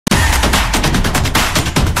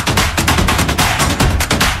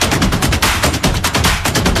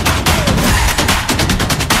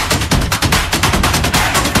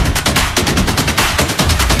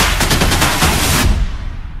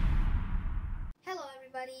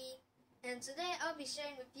everybody, and today I'll be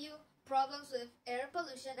sharing with you problems with air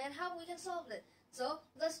pollution and how we can solve it. So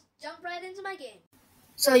let's jump right into my game.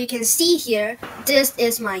 So you can see here, this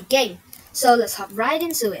is my game. So let's hop right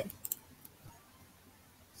into it.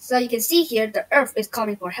 So you can see here, the earth is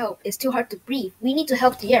calling for help. It's too hard to breathe. We need to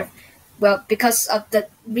help the earth. Well, because of the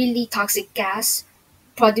really toxic gas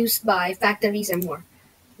produced by factories and more.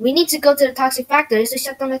 We need to go to the toxic factories to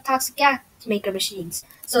shut down the toxic gas maker machines.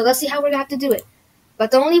 So let's see how we're going to have to do it.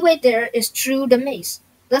 But the only way there is through the maze.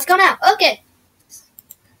 Let's go now. Okay.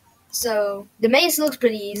 So the maze looks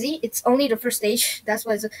pretty easy. It's only the first stage. That's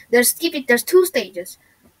why there's two stages.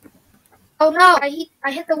 Oh no!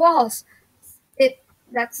 I hit the walls.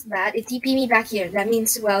 That's bad. It TP me back here. That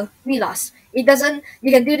means, well, we lost. It doesn't.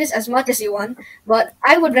 You can do this as much as you want, but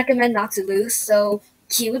I would recommend not to lose. So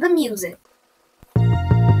cue the music.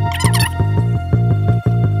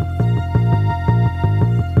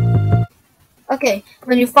 Okay,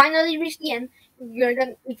 when you finally reach the end,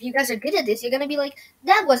 if you guys are good at this, you're gonna be like,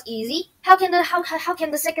 that was easy. How can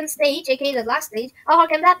the second stage, aka the last stage, how hard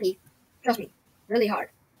can that be? Trust me, really hard.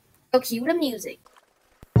 So cue the music.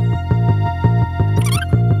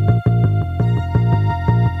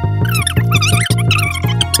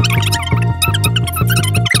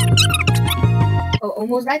 Oh,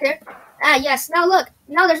 almost right there. Ah, yes. Now look.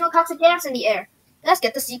 Now there's no toxic gas in the air. Let's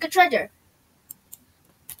get the secret treasure.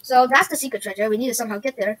 So that's the secret treasure. We need to somehow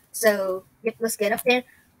get there. So yep, let's get up there.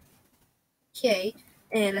 Okay,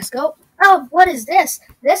 and let's go. Oh, what is this?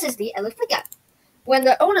 This is the electric app. When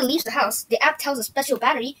the owner leaves the house, the app tells a special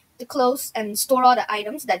battery to close and store all the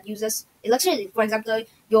items that uses electricity. For example,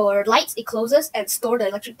 your lights, it closes and store the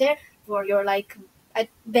electric there. For your a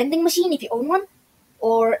vending machine, if you own one,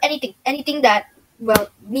 or anything that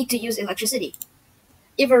need to use electricity.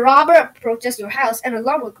 If a robber approaches your house, an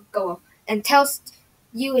alarm will go off and tells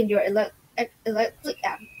you in your electric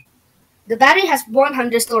app. The battery has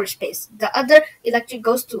 100 storage space. The other electric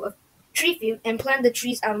goes to a tree field and plant the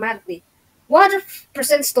trees automatically.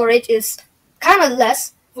 100% storage is kind of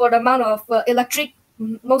less for the amount of electric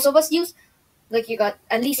most of us use. Like you got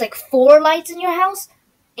at least 4 lights in your house,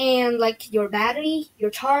 and your battery, your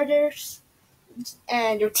chargers,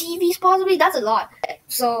 and your TVs possibly. That's a lot.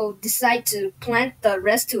 So decide to plant the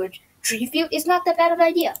rest to a tree field is not that bad of an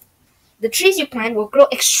idea. The trees you plant will grow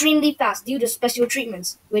extremely fast due to special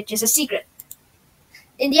treatments, which is a secret.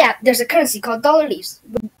 In the app, there's a currency called dollar leaves.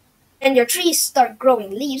 When your trees start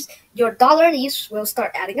growing leaves, your dollar leaves will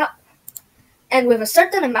start adding up. And with a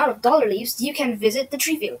certain amount of dollar leaves, you can visit the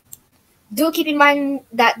tree field. Do keep in mind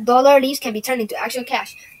that dollar leaves can be turned into actual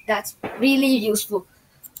cash. That's really useful.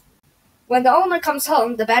 When the owner comes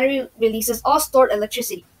home, the battery releases all stored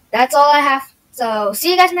electricity. That's all I have. So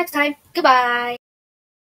see you guys next time. Goodbye.